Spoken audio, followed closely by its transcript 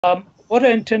What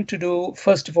I intend to do,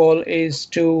 first of all, is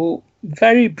to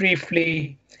very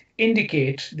briefly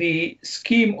indicate the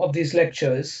scheme of these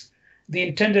lectures, the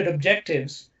intended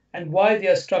objectives, and why they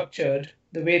are structured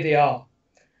the way they are.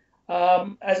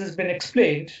 As has been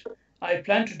explained, I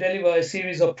plan to deliver a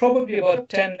series of probably about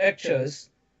 10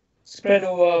 lectures spread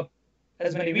over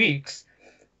as many weeks,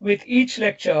 with each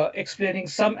lecture explaining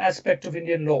some aspect of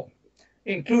Indian law,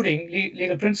 including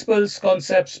legal principles,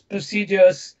 concepts,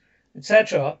 procedures,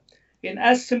 etc., in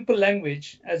as simple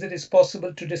language as it is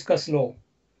possible to discuss law.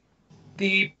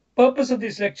 The purpose of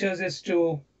these lectures is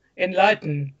to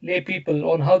enlighten lay people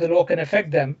on how the law can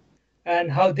affect them and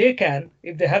how they can,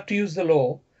 if they have to use the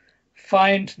law,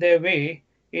 find their way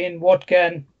in what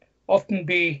can often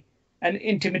be an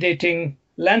intimidating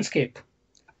landscape.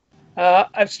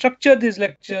 I've structured these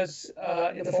lectures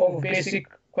in the form of basic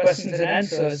questions and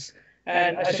answers,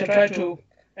 and I shall try to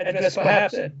address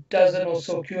perhaps a dozen or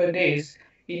so Q&As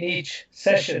in each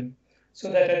session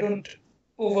so that I don't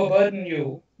overburden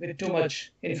you with too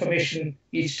much information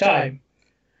each time.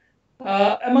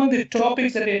 Among the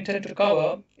topics that I intend to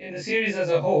cover in the series as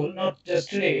a whole, not just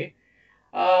today,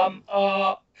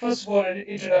 are first of all an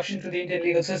introduction to the Indian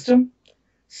legal system.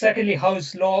 Secondly, how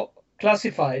is law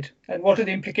classified and what are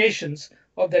the implications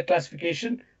of that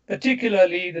classification,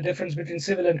 particularly the difference between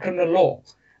civil and criminal law,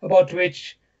 about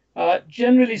which,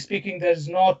 generally speaking, there's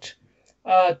not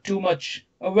too much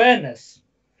awareness.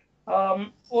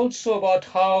 Also, about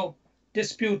how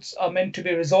disputes are meant to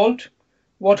be resolved,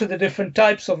 what are the different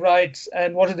types of rights,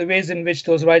 and what are the ways in which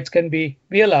those rights can be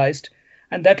realized.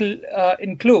 And that will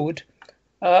include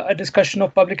a discussion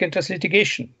of public interest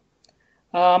litigation.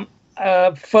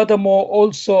 Furthermore,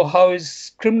 also, how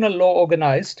is criminal law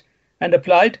organized and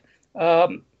applied?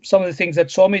 Some of the things that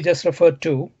Swamy just referred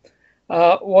to.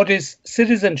 What is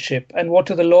citizenship and what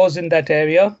are the laws in that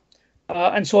area?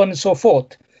 And so on and so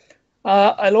forth.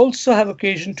 I'll also have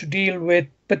occasion to deal with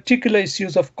particular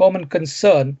issues of common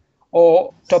concern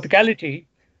or topicality,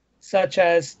 such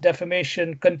as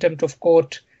defamation, contempt of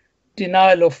court,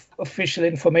 denial of official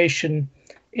information,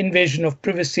 invasion of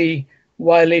privacy,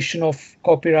 violation of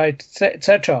copyright,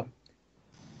 etc.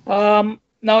 Now,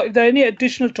 if there are any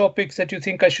additional topics that you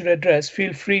think I should address,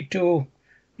 feel free to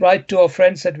write to our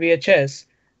friends at VHS,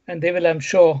 and they will, I'm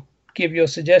sure, give your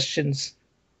suggestions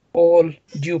all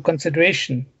due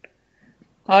consideration.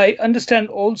 I understand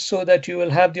also that you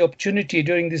will have the opportunity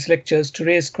during these lectures to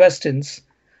raise questions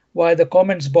via the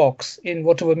comments box in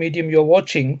whatever medium you're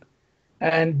watching,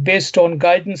 and based on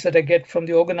guidance that I get from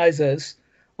the organizers,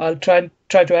 I'll try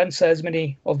to answer as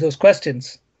many of those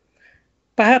questions.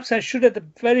 Perhaps I should at the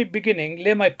very beginning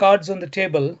lay my cards on the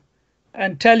table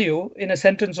and tell you in a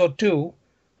sentence or two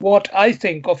what I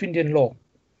think of Indian law.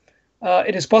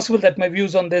 It is possible that my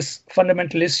views on this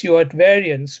fundamental issue are at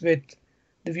variance with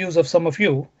the views of some of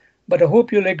you, but I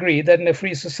hope you'll agree that in a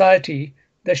free society,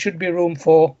 there should be room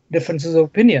for differences of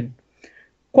opinion.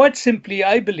 Quite simply,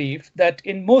 I believe that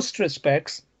in most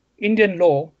respects, Indian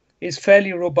law is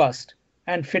fairly robust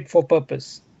and fit for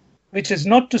purpose, which is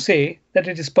not to say that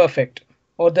it is perfect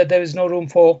or that there is no room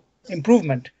for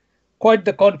improvement. Quite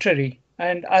the contrary,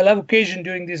 and I'll have occasion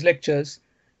during these lectures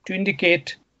to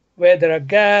indicate where there are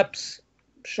gaps,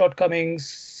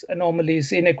 shortcomings,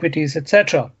 anomalies, inequities,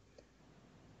 etc.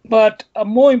 But a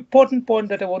more important point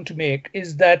that I want to make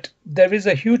is that there is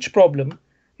a huge problem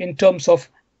in terms of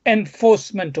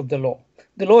enforcement of the law.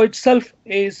 The law itself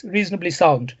is reasonably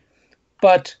sound,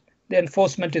 but the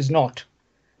enforcement is not.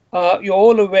 You're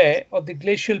all aware of the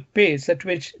glacial pace at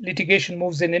which litigation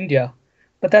moves in India,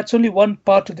 but that's only one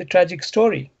part of the tragic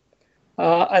story.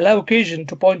 I'll have occasion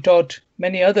to point out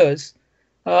many others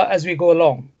as we go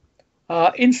along.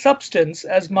 In substance,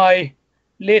 as my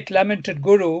late lamented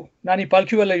guru, Nani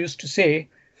Palkiwala, used to say,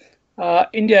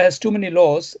 India has too many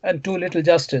laws and too little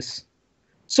justice.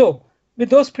 So,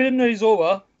 with those preliminaries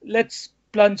over, let's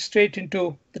plunge straight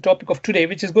into the topic of today,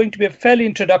 which is going to be a fairly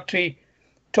introductory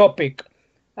topic.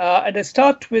 And I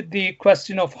start with the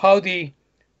question of how the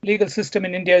legal system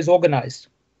in India is organized.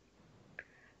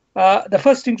 The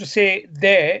first thing to say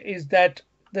there is that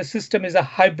the system is a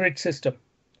hybrid system.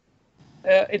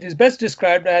 It is best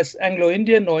described as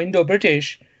Anglo-Indian or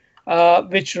Indo-British,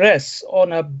 which rests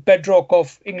on a bedrock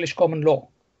of English common law,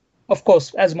 of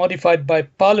course, as modified by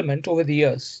Parliament over the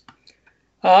years.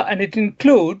 And it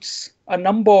includes a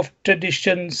number of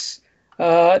traditions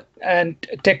and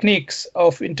techniques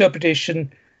of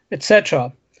interpretation,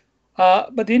 etc.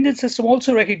 But the Indian system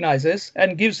also recognizes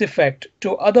and gives effect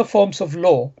to other forms of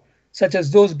law, such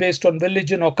as those based on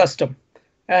religion or custom.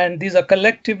 And these are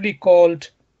collectively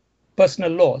called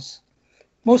personal laws.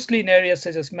 mostly in areas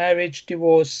such as marriage,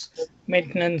 divorce,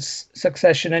 maintenance,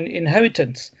 succession, and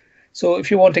inheritance. So,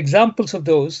 if you want examples of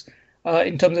those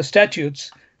in terms of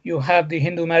statutes, you have the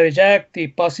Hindu Marriage Act, the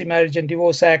Parsi Marriage and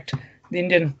Divorce Act, the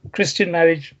Indian Christian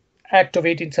Marriage Act of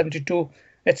 1872,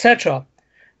 etc.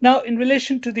 Now, in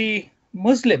relation to the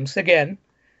Muslims, again,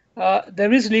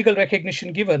 there is legal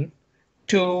recognition given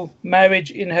to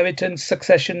marriage, inheritance,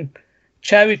 succession,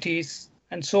 charities,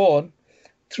 and so on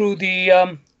through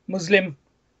the Muslim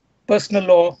Personal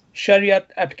Law Sharia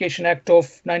Application Act of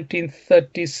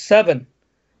 1937.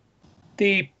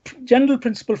 The general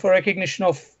principle for recognition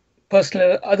of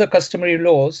personal other customary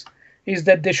laws is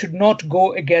that they should not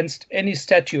go against any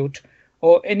statute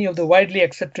or any of the widely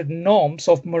accepted norms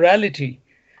of morality,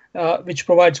 which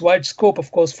provides wide scope,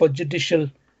 of course, for judicial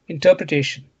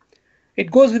interpretation. It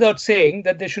goes without saying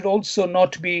that they should also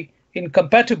not be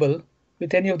incompatible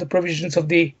with any of the provisions of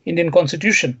the Indian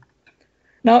Constitution.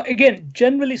 Now, again,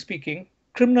 generally speaking,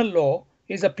 criminal law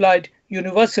is applied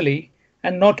universally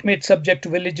and not made subject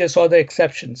to religious or other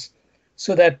exceptions,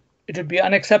 so that it would be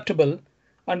unacceptable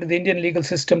under the Indian legal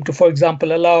system to, for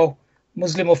example, allow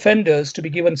Muslim offenders to be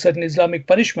given certain Islamic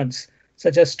punishments,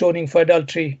 such as stoning for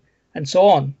adultery and so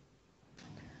on.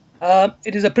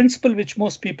 It is a principle which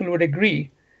most people would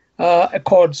agree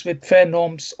accords with fair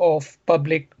norms of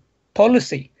public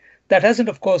policy. That hasn't,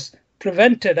 of course,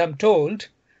 prevented, I'm told,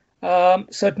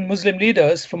 certain Muslim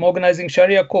leaders from organizing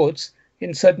Sharia courts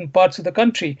in certain parts of the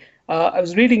country. I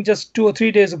was reading just 2 or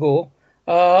 3 days ago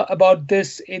about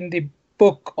this in the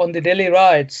book on the Delhi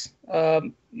riots.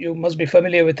 You must be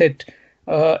familiar with it,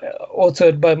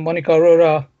 authored by Monica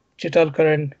Arora,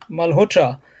 Chitalkar, and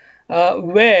Malhotra,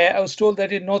 where I was told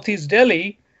that in northeast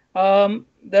Delhi,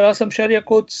 there are some Sharia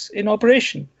courts in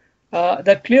operation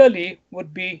that clearly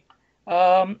would be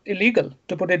illegal,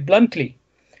 to put it bluntly.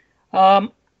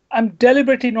 I'm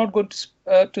deliberately not going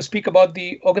to speak about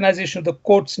the organization of the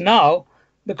courts now,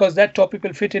 because that topic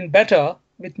will fit in better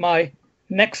with my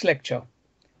next lecture.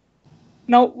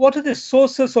 Now, what are the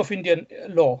sources of Indian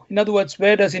law? In other words,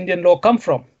 where does Indian law come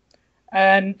from?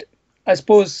 And I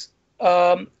suppose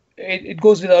it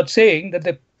goes without saying that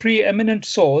the preeminent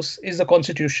source is the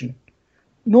Constitution.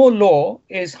 No law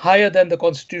is higher than the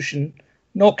Constitution,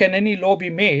 nor can any law be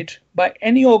made by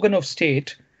any organ of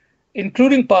state,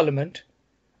 including Parliament,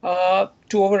 to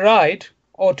override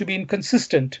or to be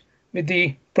inconsistent with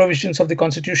the provisions of the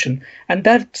Constitution. And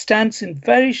that stands in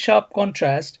very sharp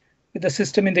contrast with the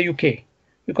system in the UK,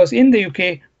 because in the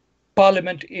UK,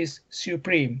 Parliament is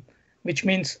supreme, which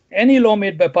means any law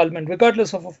made by Parliament,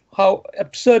 regardless of how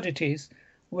absurd it is,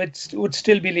 would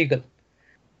still be legal.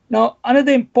 Now,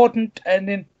 another important and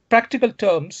in practical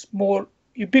terms, more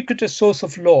ubiquitous source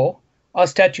of law are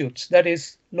statutes, that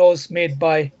is, laws made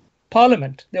by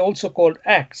Parliament. They're also called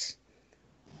acts.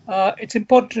 It's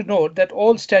important to note that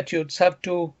all statutes have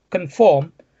to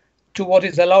conform to what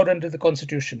is allowed under the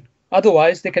Constitution.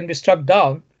 Otherwise, they can be struck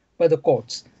down by the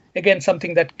courts. Again,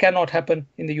 something that cannot happen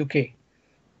in the UK.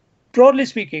 Broadly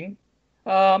speaking,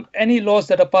 any laws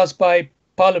that are passed by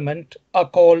Parliament are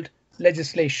called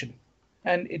legislation.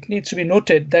 And it needs to be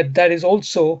noted that that is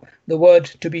also the word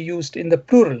to be used in the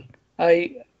plural.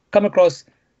 I come across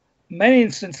many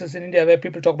instances in India where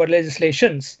people talk about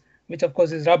legislations, which of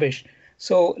course is rubbish.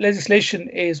 So legislation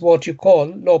is what you call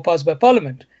law passed by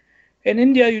Parliament. In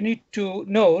India, you need to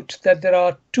note that there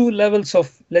are 2 levels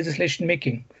of legislation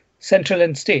making, central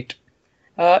and state.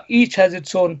 Each has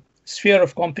its own sphere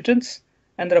of competence,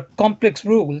 and there are complex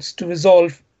rules to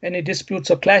resolve any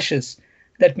disputes or clashes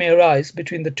that may arise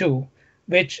between the two,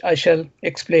 which I shall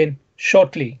explain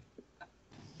shortly.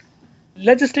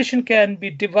 Legislation can be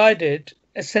divided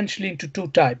essentially into 2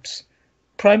 types,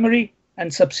 primary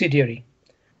and subsidiary.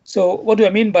 So what do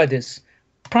I mean by this?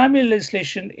 Primary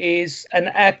legislation is an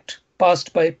act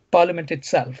passed by Parliament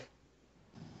itself.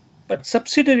 But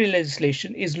subsidiary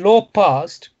legislation is law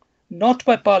passed not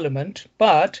by Parliament,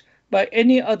 but by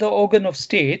any other organ of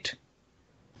state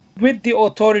with the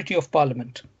authority of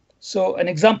Parliament. So an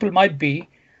example might be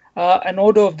an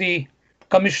order of the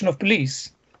Commission of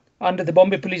Police under the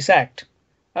Bombay Police Act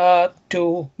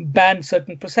to ban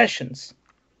certain processions.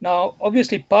 Now,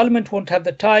 obviously, Parliament won't have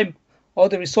the time or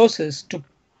the resources to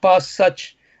pass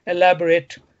such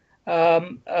elaborate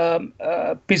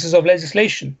pieces of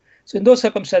legislation. So in those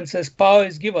circumstances, power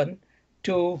is given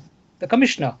to the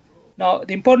commissioner. Now,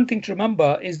 the important thing to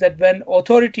remember is that when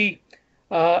authority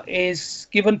is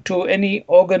given to any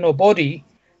organ or body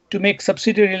to make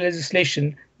subsidiary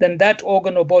legislation, then that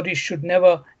organ or body should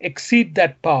never exceed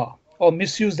that power or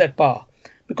misuse that power.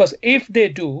 Because if they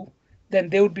do, then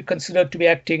they would be considered to be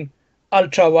acting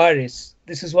ultra vires.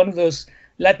 This is one of those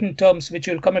Latin terms which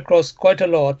you'll come across quite a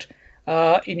lot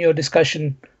in your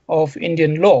discussion of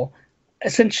Indian law.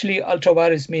 Essentially, ultra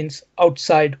vires means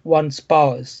outside one's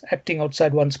powers, acting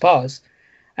outside one's powers.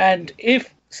 And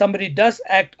if somebody does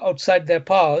act outside their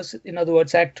powers, in other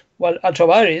words, act while ultra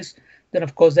vires, then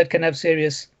of course that can have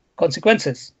serious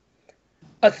consequences.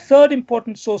 A third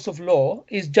important source of law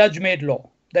is judge-made law,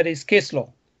 that is case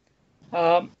law.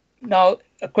 Now,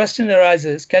 a question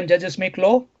arises, can judges make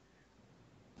law?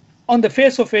 On the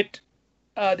face of it,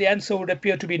 the answer would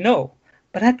appear to be no.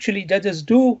 But actually, judges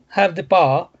do have the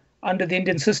power under the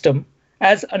Indian system,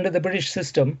 as under the British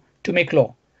system, to make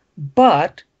law.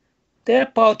 But their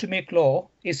power to make law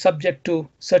is subject to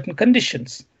certain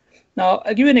conditions. Now,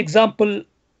 I'll give you an example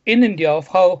in India of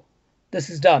how this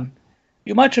is done.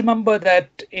 You might remember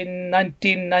that in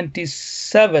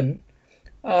 1997,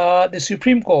 the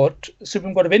Supreme Court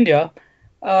of India,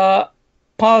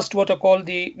 passed what are called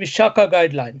the Vishaka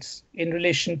guidelines in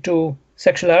relation to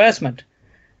sexual harassment.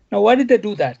 Now, why did they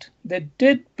do that? They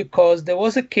did because there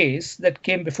was a case that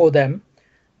came before them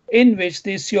in which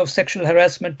the issue of sexual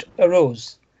harassment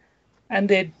arose. And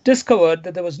they discovered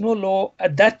that there was no law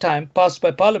at that time passed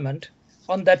by Parliament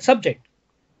on that subject.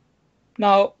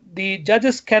 Now, the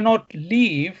judges cannot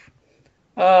leave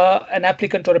an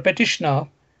applicant or a petitioner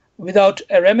without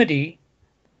a remedy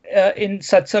in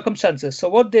such circumstances. So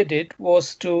what they did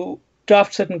was to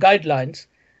draft certain guidelines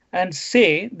and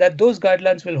say that those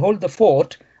guidelines will hold the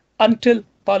fort until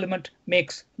Parliament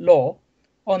makes law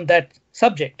on that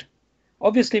subject.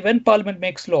 Obviously, when Parliament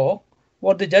makes law,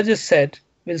 what the judges said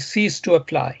will cease to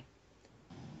apply.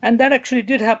 And that actually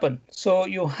did happen. So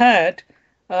you had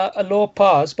a law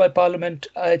passed by Parliament,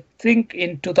 I think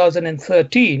in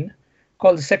 2013,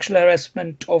 called the Sexual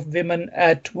Harassment of Women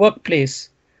at Workplace.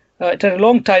 It had a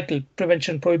long title,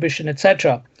 Prevention, Prohibition,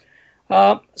 etc.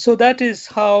 So that is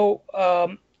how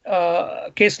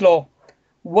case law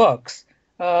works.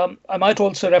 I might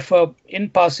also refer in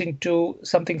passing to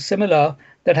something similar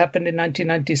that happened in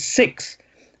 1996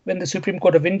 when the Supreme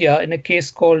Court of India, in a case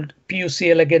called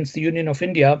PUCL against the Union of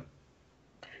India,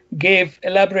 gave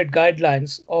elaborate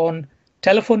guidelines on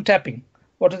telephone tapping.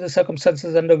 What are the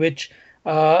circumstances under which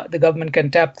the government can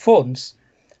tap phones?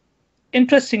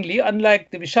 Interestingly, unlike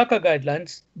the Vishaka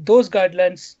guidelines, those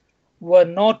guidelines were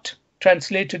not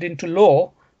translated into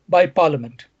law by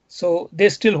Parliament. So they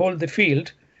still hold the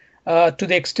field to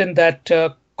the extent that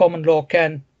common law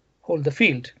can hold the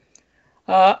field.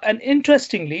 And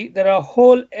interestingly, there are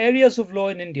whole areas of law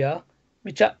in India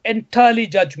which are entirely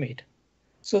judge-made.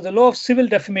 So the law of civil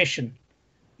defamation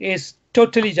is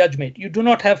totally judge-made. You do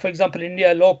not have, for example, in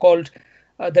India, a law called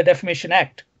the Defamation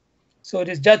Act. So it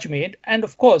is judge-made. And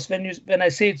of course, when I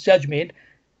say it's judge-made,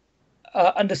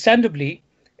 understandably,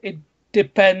 it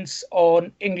depends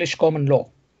on English common law,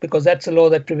 because that's the law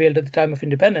that prevailed at the time of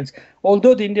independence.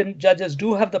 Although the Indian judges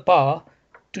do have the power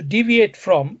to deviate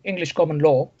from English common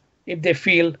law if they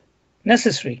feel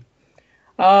necessary.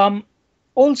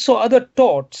 Also, other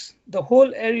torts, the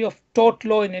whole area of tort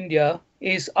law in India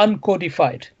is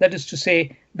uncodified. That is to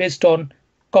say, based on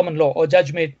common law or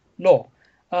judge-made law.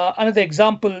 Another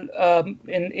example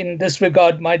in this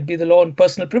regard might be the law on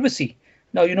personal privacy.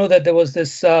 Now, you know that there was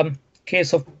this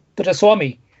case of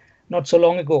Swamy not so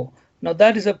long ago. Now,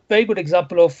 that is a very good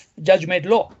example of judge-made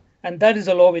law, and that is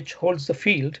a law which holds the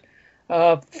field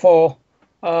for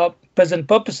present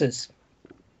purposes.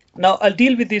 Now, I'll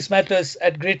deal with these matters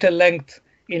at greater length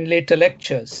in later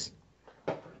lectures.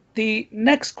 The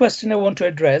next question I want to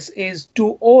address is,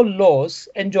 do all laws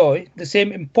enjoy the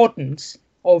same importance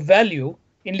or value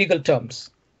in legal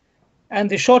terms? And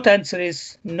the short answer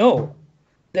is no.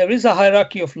 There is a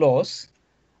hierarchy of laws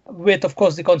with, of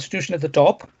course, the Constitution at the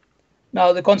top.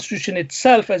 Now, the Constitution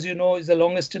itself, as you know, is the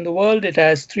longest in the world. It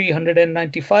has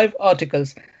 395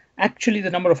 articles. Actually, the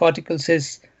number of articles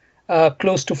is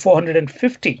close to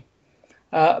 450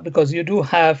 because you do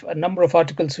have a number of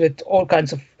articles with all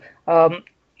kinds of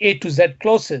A to Z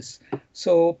clauses.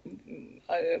 So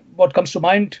what comes to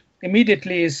mind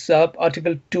immediately is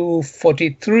Article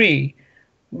 243,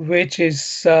 which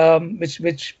is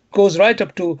which goes right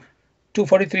up to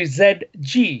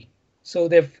 243ZG. So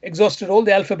they've exhausted all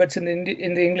the alphabets in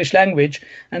the English language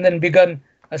and then begun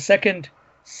a second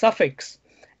suffix.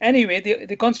 Anyway,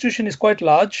 the Constitution is quite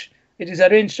large. It is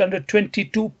arranged under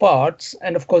 22 parts,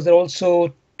 and of course there are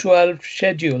also 12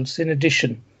 schedules in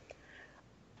addition.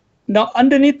 Now,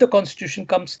 underneath the Constitution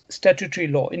comes statutory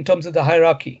law in terms of the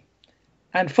hierarchy.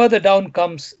 And further down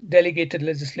comes delegated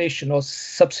legislation or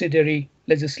subsidiary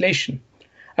legislation.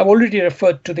 I've already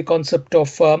referred to the concept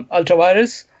of ultra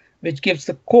vires, which gives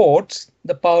the courts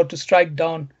the power to strike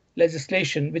down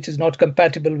legislation which is not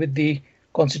compatible with the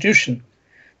Constitution.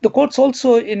 The courts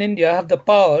also in India have the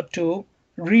power to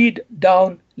read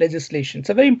down legislation. It's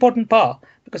a very important power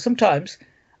because sometimes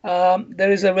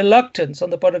there is a reluctance on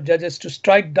the part of judges to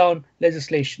strike down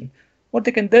legislation. What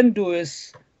they can then do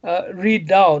is read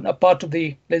down a part of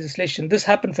the legislation. This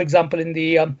happened, for example, in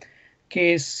the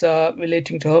case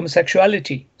relating to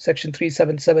homosexuality, Section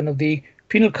 377 of the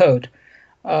Penal Code,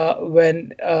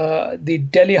 when the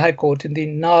Delhi High Court in the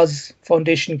Naz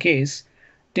Foundation case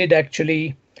did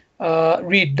actually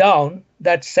read down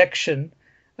that section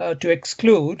to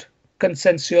exclude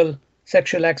consensual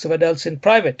sexual acts of adults in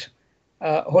private,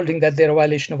 holding that they're a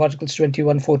violation of Articles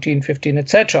 21, 14, 15,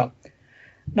 etc.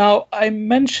 Now, I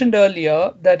mentioned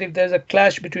earlier that if there's a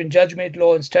clash between judge-made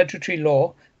law and statutory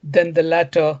law, then the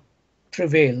latter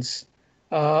prevails.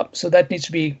 So that needs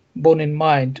to be borne in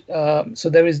mind. So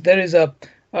there is a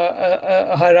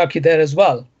hierarchy there as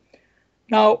well.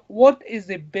 Now, what is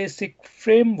the basic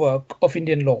framework of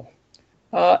Indian law?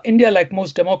 India, like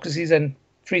most democracies and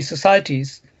free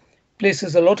societies,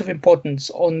 places a lot of importance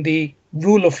on the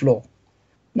rule of law.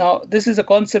 Now, this is a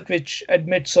concept which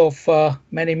admits of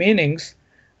many meanings,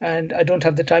 and I don't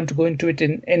have the time to go into it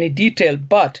in any detail,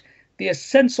 but the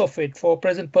essence of it for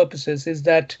present purposes is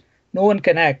that no one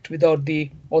can act without the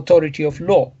authority of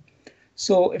law.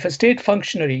 So if a state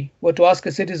functionary were to ask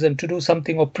a citizen to do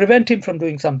something or prevent him from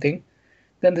doing something,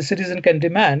 then the citizen can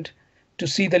demand to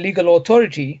see the legal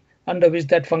authority under which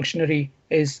that functionary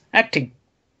is acting.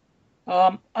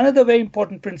 Another very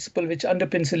important principle which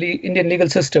underpins the Indian legal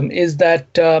system is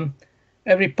that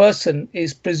every person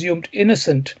is presumed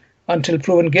innocent until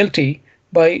proven guilty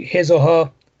by his or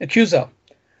her accuser.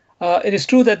 It is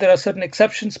true that there are certain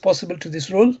exceptions possible to this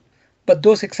rule, but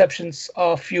those exceptions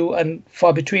are few and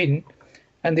far between,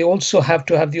 and they also have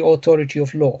to have the authority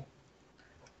of law.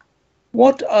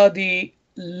 What are the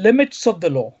limits of the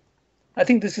law? I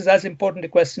think this is as important a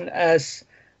question as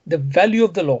the value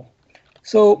of the law.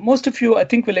 So most of you, I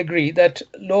think, will agree that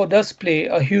law does play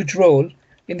a huge role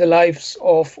in the lives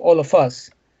of all of us.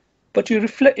 But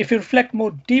if you reflect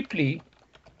more deeply,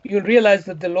 you'll realize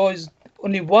that the law is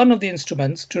only one of the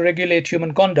instruments to regulate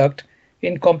human conduct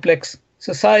in complex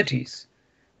societies.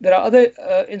 There are other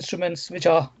instruments which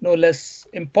are no less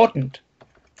important.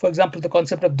 For example, the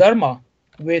concept of dharma,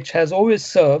 which has always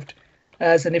served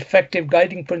as an effective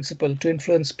guiding principle to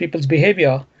influence people's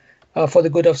behavior for the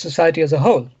good of society as a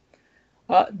whole.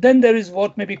 Then there is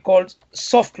what may be called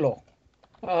soft law.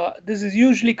 This is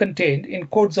usually contained in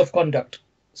codes of conduct.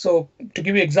 So to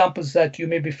give you examples that you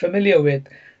may be familiar with,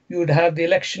 you would have the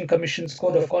Election Commission's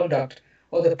Code of Conduct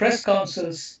or the Press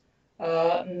Council's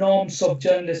norms of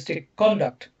journalistic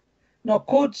conduct. Now,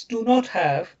 codes do not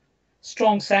have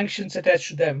strong sanctions attached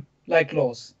to them like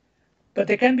laws, but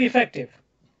they can be effective.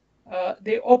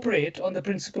 They operate on the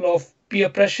principle of peer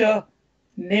pressure,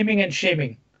 naming and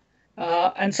shaming,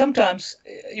 and sometimes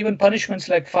even punishments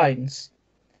like fines.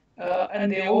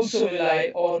 And they also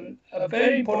rely on a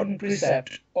very important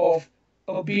precept of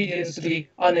obedience to the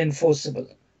unenforceable.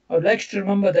 I would like you to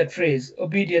remember that phrase,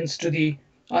 obedience to the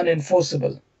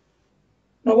unenforceable.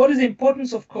 Now, what is the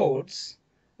importance of codes,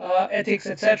 ethics,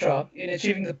 etc., in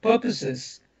achieving the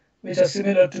purposes which are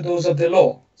similar to those of the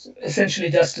law, so essentially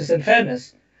justice and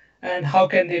fairness, and how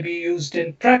can they be used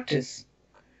in practice?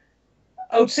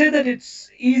 I would say that it's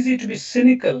easy to be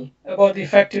cynical about the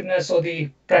effectiveness or the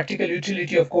practical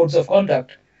utility of codes of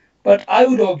conduct, but I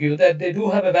would argue that they do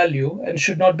have a value and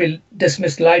should not be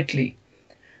dismissed lightly.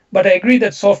 But I agree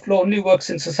that soft law only works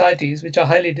in societies which are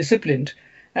highly disciplined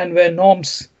and where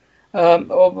norms,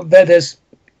 or where there's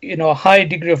a high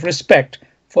degree of respect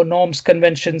for norms,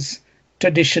 conventions,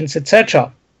 traditions,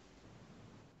 etc.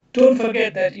 Don't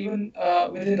forget that even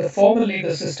within the formal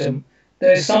legal system,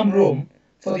 there is some room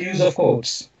for the use of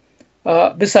courts.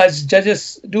 Besides,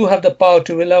 judges do have the power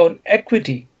to rely on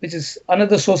equity, which is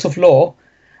another source of law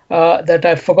that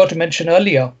I forgot to mention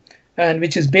earlier, and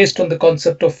which is based on the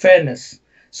concept of fairness.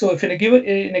 So if in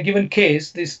a given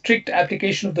case, the strict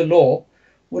application of the law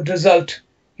would result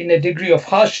in a degree of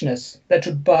harshness that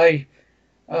would by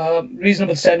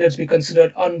reasonable standards be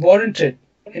considered unwarranted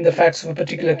in the facts of a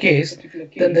particular case,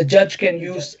 then the judge can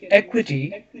use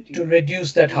equity to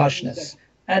reduce that harshness.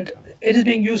 And it is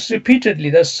being used repeatedly.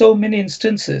 There are so many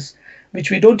instances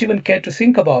which we don't even care to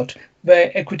think about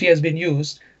where equity has been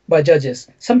used by judges,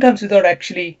 sometimes without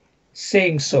actually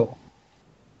saying so.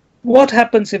 What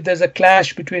happens if there's a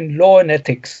clash between law and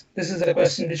ethics? This is a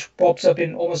question which pops up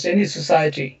in almost any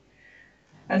society.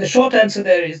 And the short answer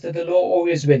there is that the law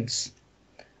always wins.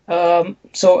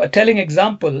 So a telling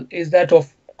example is that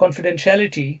of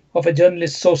confidentiality of a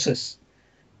journalist's sources.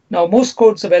 Now, most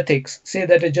codes of ethics say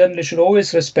that a journalist should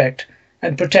always respect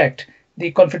and protect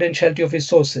the confidentiality of his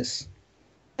sources.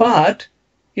 But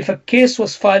if a case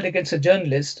was filed against a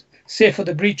journalist, say for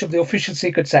the breach of the Official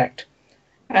Secrets Act,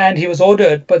 and he was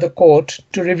ordered by the court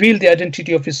to reveal the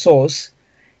identity of his source,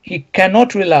 he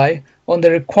cannot rely on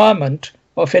the requirement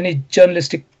of any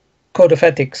journalistic code of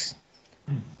ethics.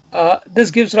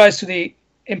 This gives rise to the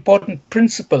important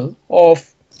principle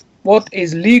of what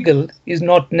is legal is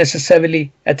not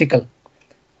necessarily ethical,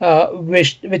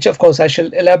 which of course I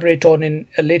shall elaborate on in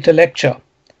a later lecture.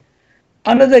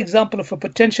 Another example of a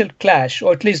potential clash,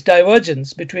 or at least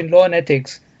divergence, between law and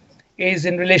ethics is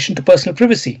in relation to personal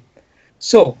privacy.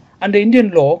 So, under Indian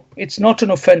law, it's not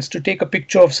an offense to take a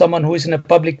picture of someone who is in a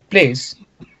public place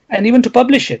and even to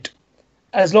publish it,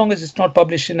 as long as it's not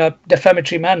published in a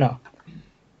defamatory manner.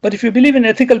 But if you believe in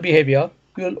ethical behavior,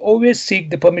 you will always seek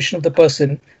the permission of the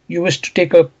person you wish to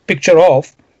take a picture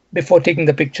of before taking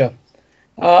the picture.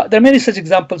 There are many such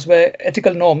examples where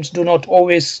ethical norms do not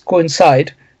always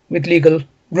coincide with legal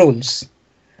rules.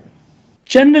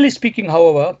 Generally speaking,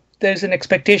 however, there is an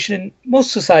expectation in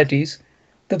most societies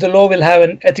that the law will have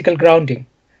an ethical grounding,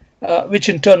 which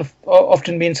in turn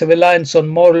often means a reliance on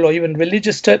moral or even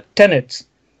religious tenets.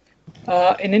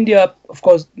 In India, of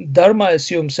course, dharma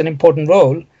assumes an important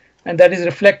role, and that is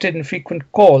reflected in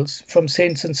frequent calls from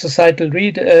saints and societal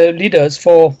leaders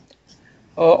for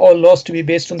all laws to be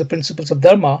based on the principles of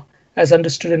dharma as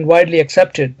understood and widely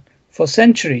accepted for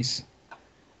centuries.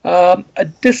 A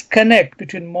disconnect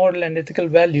between moral and ethical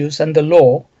values and the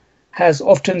law has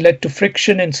often led to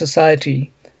friction in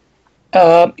society,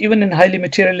 even in highly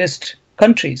materialist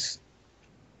countries.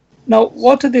 Now,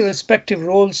 what are the respective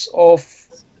roles of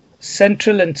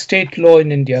central and state law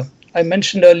in India? I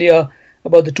mentioned earlier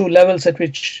about the two levels at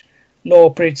which law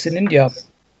operates in India.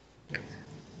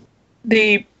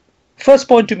 The first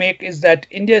point to make is that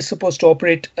India is supposed to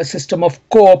operate a system of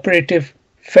cooperative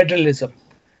federalism,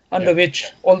 under which,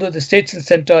 although the states and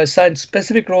center are assigned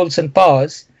specific roles and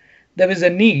powers, there is a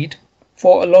need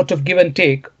for a lot of give and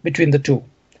take between the two.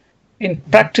 In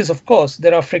practice, of course,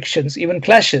 there are frictions, even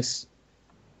clashes.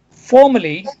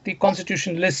 Formally, the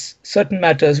Constitution lists certain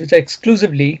matters which are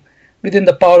exclusively within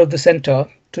the power of the center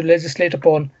to legislate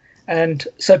upon, and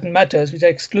certain matters which are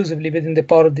exclusively within the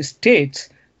power of the states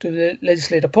to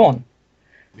legislate upon.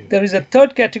 There is a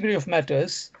third category of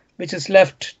matters which is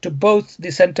left to both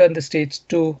the center and the states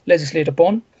to legislate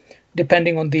upon,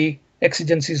 depending on the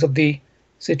exigencies of the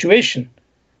situation.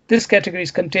 This category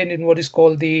is contained in what is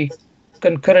called the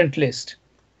concurrent list.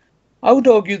 I would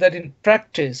argue that in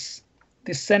practice,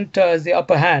 the center has the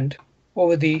upper hand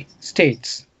over the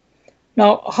states.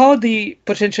 Now, how are the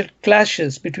potential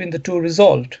clashes between the two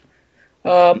resolved?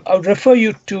 I would refer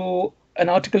you to an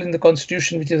article in the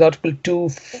Constitution, which is Article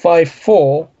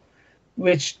 254,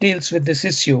 which deals with this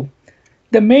issue.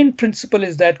 The main principle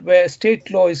is that where state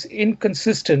law is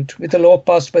inconsistent with a law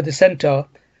passed by the center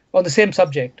on the same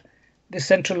subject, the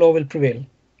central law will prevail.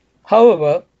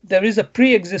 However, there is a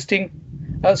pre-existing,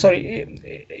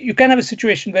 you can have a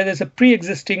situation where there's a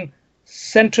pre-existing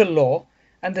central law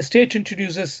and the state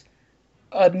introduces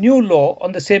a new law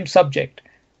on the same subject.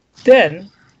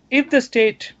 Then, if the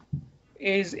state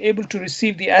is able to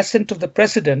receive the assent of the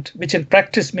president, which in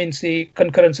practice means the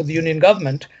concurrence of the union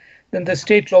government, then the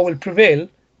state law will prevail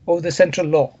over the central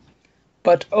law,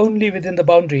 but only within the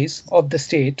boundaries of the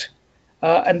state.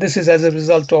 And this is as a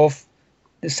result of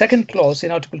the second clause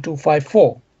in Article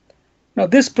 254. Now,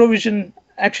 this provision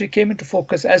actually came into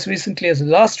focus as recently as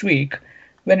last week,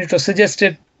 when it was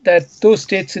suggested that those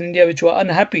states in India which were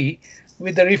unhappy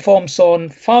with the reforms on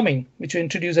farming, which were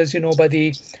introduced, as you know, by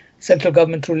the central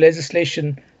government through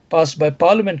legislation passed by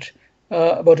Parliament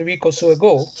about a week or so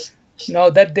ago, now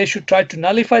that they should try to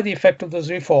nullify the effect of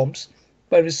those reforms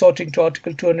by resorting to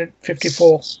Article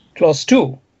 254, Clause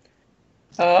 2.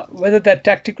 Whether that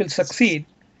tactic will succeed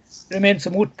remains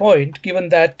a moot point, given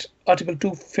that Article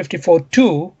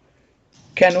 254(2)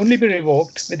 can only be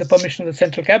revoked with the permission of the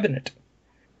central cabinet,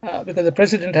 because the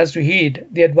president has to heed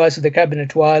the advice of the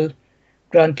cabinet while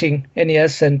granting any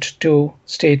assent to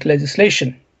state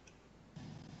legislation.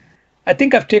 I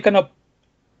think I've taken up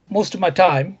most of my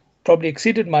time, probably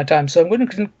exceeded my time, so I'm going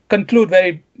to conclude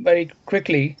very, very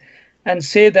quickly and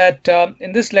say that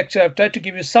in this lecture, I've tried to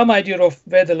give you some idea of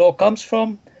where the law comes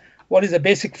from, what is the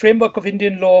basic framework of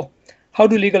Indian law, how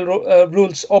do legal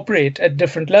rules operate at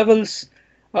different levels,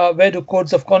 where do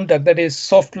codes of conduct, that is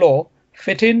soft law,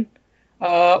 fit in,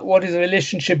 what is the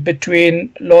relationship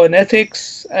between law and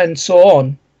ethics, and so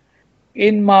on.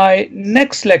 In my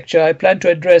next lecture, I plan to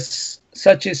address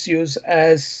such issues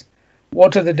as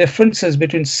what are the differences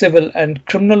between civil and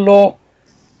criminal law,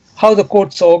 how the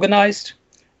courts are organized,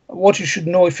 what you should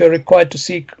know if you're required to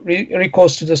seek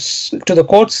recourse to the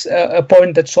courts, a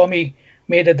point that Swamy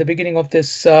made at the beginning of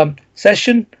this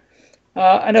session.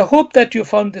 And I hope that you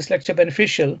found this lecture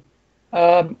beneficial.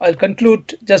 I'll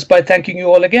conclude just by thanking you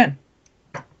all again.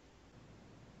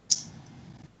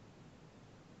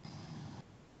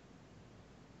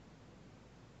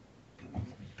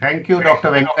 Thank you,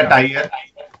 Dr. Venkat Iyer,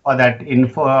 for that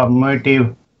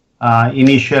informative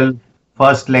initial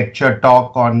first lecture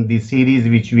talk on the series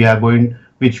which we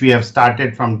have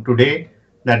started from today.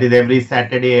 That is every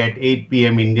Saturday at 8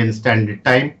 p.m. Indian Standard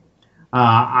Time.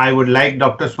 I would like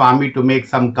Dr. Swamy to make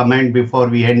some comment before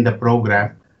we end the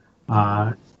program.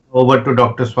 Over to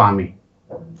Dr. Swamy.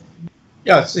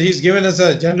 Yeah, so he's given us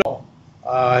a general,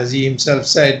 as he himself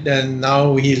said, and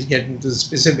now he'll get into the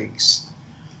specifics.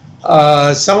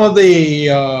 Some of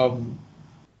the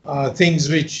things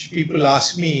which people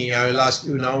ask me, I will ask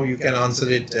you now. You can answer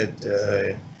it at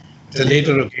a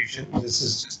later occasion. This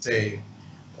is just a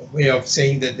way of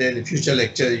saying that in the future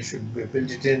lecture you should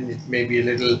build it in. It may be a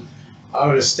little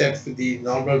out of step with the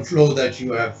normal flow that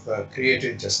you have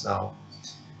created just now.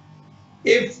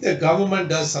 If the government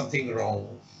does something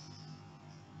wrong,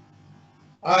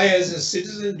 I as a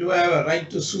citizen, do I have a right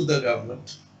to sue the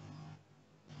government?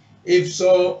 If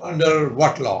so, under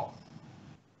what law?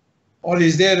 Or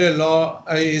is there a law,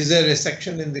 is there a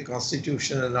section in the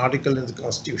Constitution, an article in the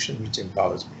Constitution which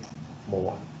empowers me? Number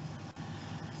one.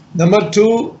 Number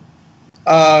two,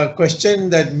 question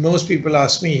that most people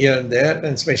ask me here and there,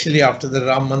 and especially after the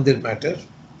Ram Mandir matter.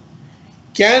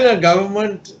 Can a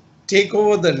government take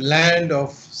over the land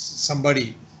of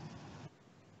somebody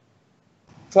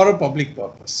for a public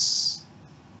purpose?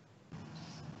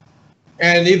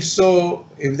 And if so,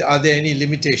 are there any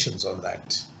limitations on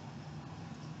that?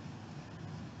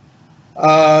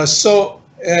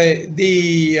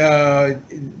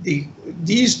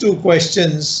 These two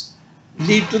questions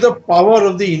lead to the power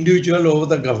of the individual over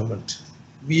the government.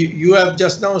 You have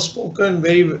just now spoken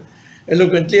very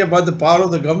eloquently about the power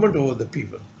of the government over the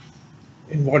people,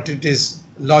 in what it is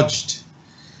lodged.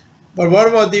 But what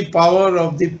about the power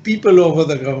of the people over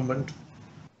the government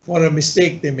for a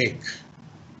mistake they make,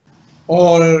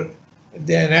 or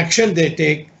an action they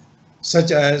take,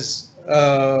 such as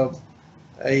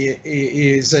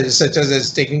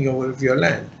taking over of your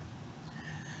land?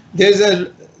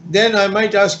 Then I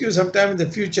might ask you sometime in the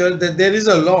future that there is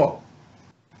a law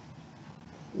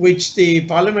which the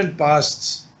Parliament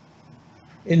passed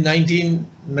in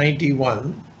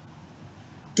 1991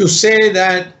 to say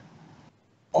that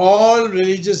all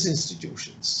religious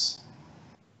institutions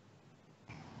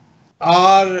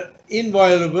are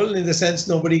inviolable, in the sense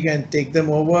nobody can take them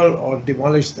over or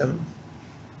demolish them,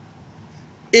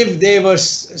 if they were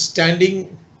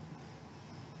standing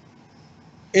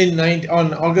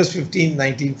on August 15,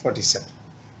 1947,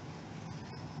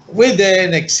 with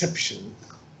an exception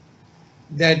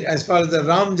that as far as the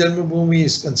Ram Janmabhoomi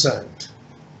is concerned,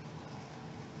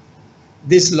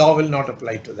 this law will not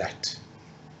apply to that.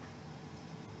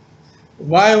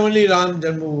 Why only Ram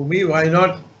Janmabhoomi? Why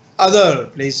not other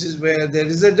places where there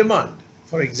is a demand?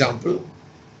 For example,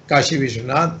 Kashi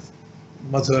Vishwanath,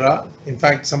 Mathura. In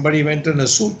fact, somebody went on a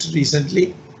suit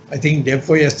recently, I think day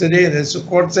before yesterday, and the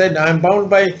court said, I am bound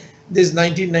by this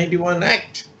 1991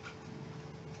 Act,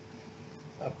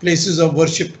 Places of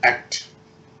Worship Act.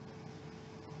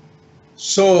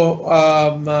 So,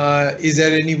 is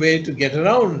there any way to get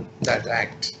around that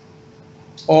act,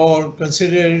 or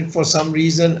consider it for some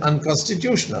reason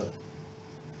unconstitutional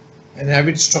and have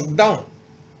it struck down,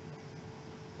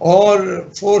 or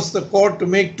force the court to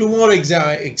make two more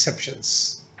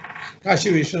exceptions,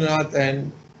 Kashi Vishwanath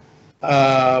and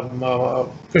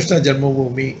Krishna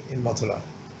Janmabhoomi in Mathura?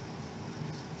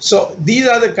 So these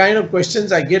are the kind of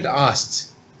questions I get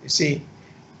asked, you see.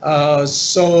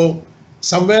 So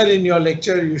somewhere in your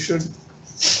lecture you should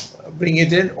bring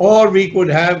it in, or we could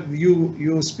have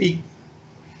you speak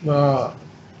your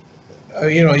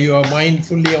mind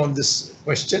fully on this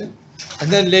question,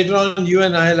 and then later on you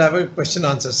and I will have a question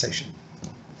answer session,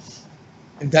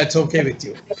 if that's okay with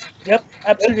you. Yep,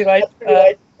 absolutely right.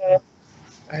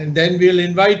 And then we'll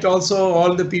invite also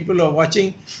all the people who are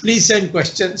watching. Please send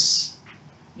questions.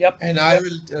 Yep. And I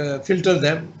will filter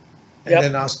them and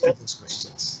then ask you those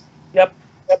questions. Yep,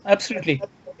 absolutely.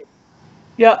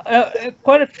 Yeah,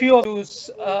 quite a few of those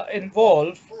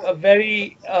involve a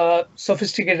very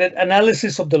sophisticated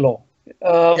analysis of the law.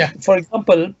 For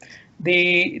example,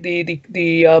 the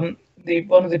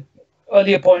one of the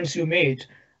earlier points you made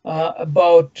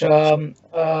about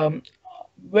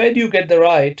where do you get the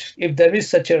right, if there is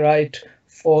such a right,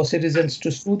 for citizens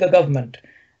to sue the government?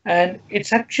 And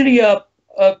it's actually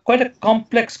quite a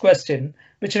complex question,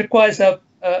 which requires a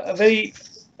very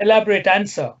elaborate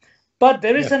answer. But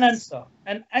there is an answer.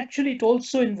 And actually, it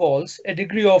also involves a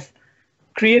degree of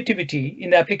creativity in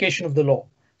the application of the law.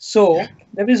 So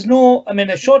there is no, I mean,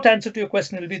 a short answer to your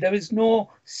question will be there is no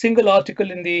single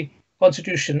article in the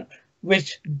Constitution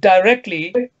which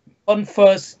directly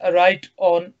confers a right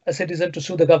on a citizen to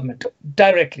sue the government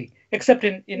directly, except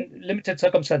in limited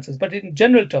circumstances, but in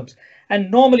general terms. And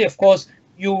normally, of course,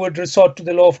 you would resort to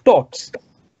the law of torts,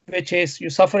 which is you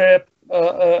suffer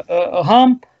a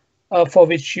harm for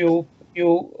which you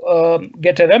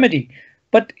get a remedy.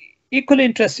 But equally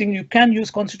interesting, you can use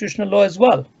constitutional law as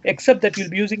well, except that you'll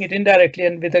be using it indirectly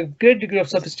and with a great degree of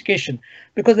sophistication,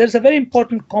 because there's a very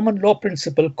important common law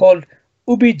principle called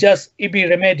ubi jus ibi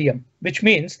remedium, which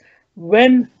means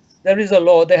when there is a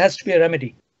law, there has to be a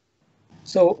remedy.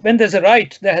 So when there's a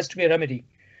right, there has to be a remedy.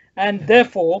 And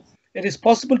therefore, it is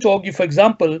possible to argue, for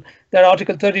example, that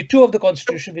Article 32 of the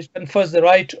Constitution, which confers the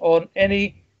right on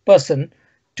any person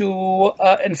to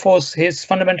enforce his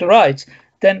fundamental rights,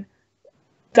 then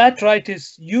that right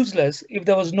is useless if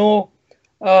there was no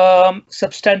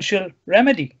substantial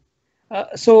remedy.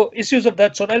 So issues of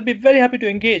that sort, I'll be very happy to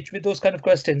engage with those kind of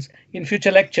questions in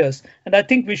future lectures. And I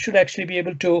think we should actually be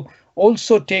able to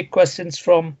also take questions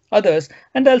from others.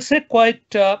 And I'll say quite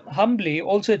humbly,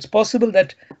 also, it's possible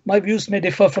that my views may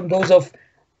differ from those of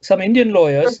some Indian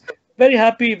lawyers. Very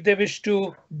happy if they wish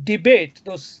to debate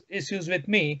those issues with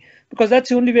me, because that's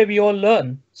the only way we all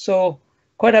learn. So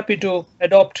quite happy to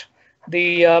adopt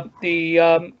the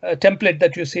template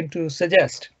that you seem to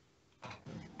suggest.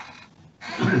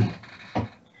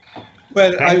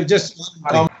 Well, I just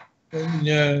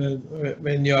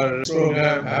when your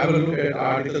program, have a look at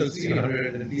Article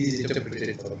 300 and please interpret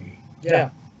it for me. Yeah.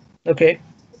 Okay.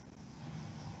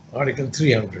 Article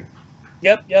 300.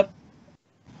 Yep.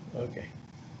 Okay.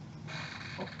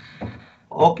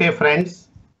 Okay, friends.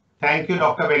 Thank you,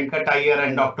 Dr. Venkat Iyer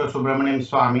and Dr. Subramanian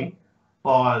Swamy,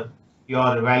 for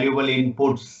your valuable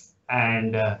inputs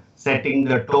and setting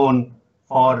the tone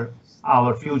for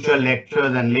our future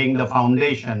lectures and laying the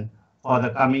foundation for the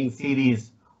coming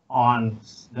series on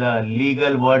the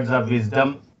legal words of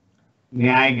wisdom,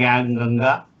 Nyaya Gyan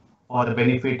Ganga, for the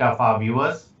benefit of our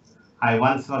viewers. I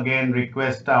once again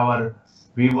request our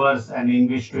viewers and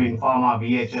wish to inform our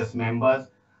VHS members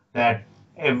that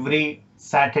every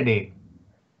Saturday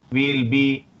we'll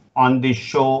be on this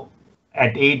show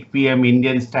at 8 p.m.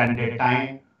 Indian Standard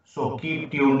Time. So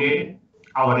keep tuned in.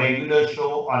 Our regular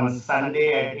show on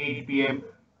Sunday at 8 p.m.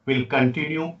 will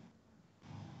continue,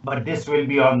 but this will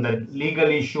be on the legal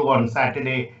issue on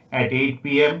Saturday at 8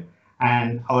 p.m.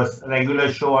 and our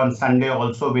regular show on Sunday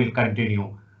also will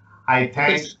continue. I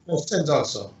thank questions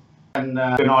also. And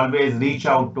you can always reach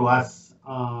out to us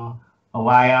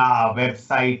via our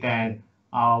website and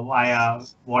via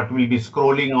what will be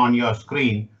scrolling on your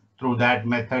screen. Through that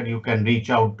method, you can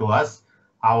reach out to us.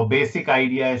 Our basic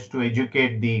idea is to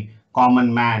educate the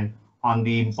common man on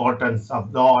the importance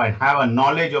of law and have a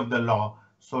knowledge of the law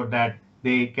so that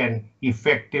they can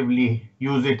effectively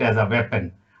use it as a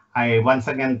weapon. I once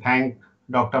again thank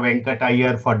Dr. Venkat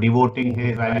Iyer for devoting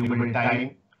his valuable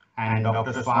time and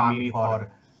Dr. Swamy for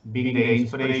being the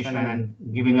inspiration and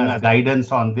giving us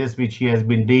guidance on this, which he has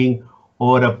been doing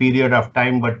over a period of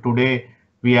time. But today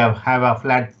we have a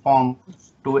platform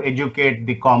to educate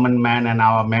the common man and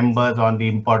our members on the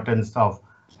importance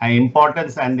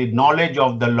and the knowledge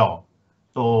of the law.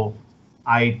 So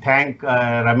I thank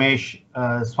Ramesh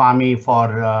Swamy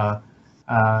for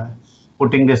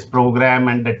putting this program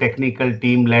and the technical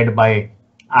team led by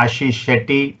Ashish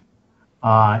Shetty,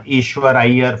 Ishwar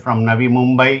Iyer from Navi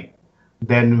Mumbai.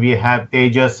 Then we have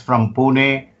Tejas from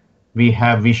Pune. We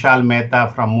have Vishal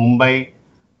Mehta from Mumbai.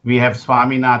 We have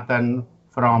Swaminathan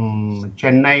from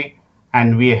Chennai.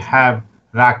 And we have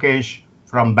Rakesh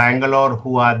from Bangalore,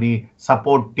 who are the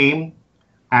support team,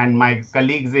 and my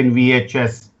colleagues in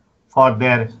VHS for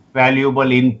their valuable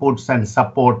inputs and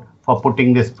support for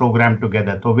putting this program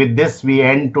together. So with this, we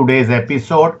end today's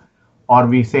episode, or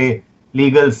we say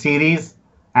legal series,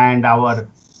 and our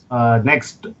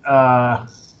next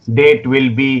date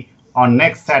will be on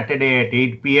next Saturday at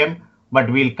 8 p.m. But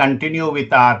we'll continue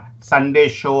with our Sunday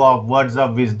show of Words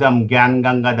of Wisdom, Gyan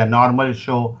Ganga, the normal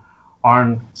show.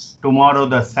 On tomorrow,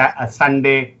 the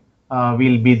Sunday,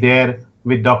 we'll be there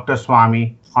with Dr.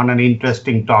 Swamy on an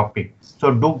interesting topic.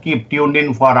 So do keep tuned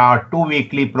in for our 2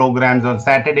 weekly programs on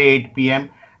Saturday 8 p.m.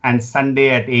 and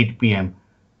Sunday at 8 p.m.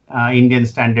 Indian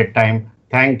Standard Time.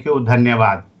 Thank you,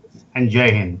 Dhanyavad, and Jai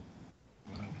Hind.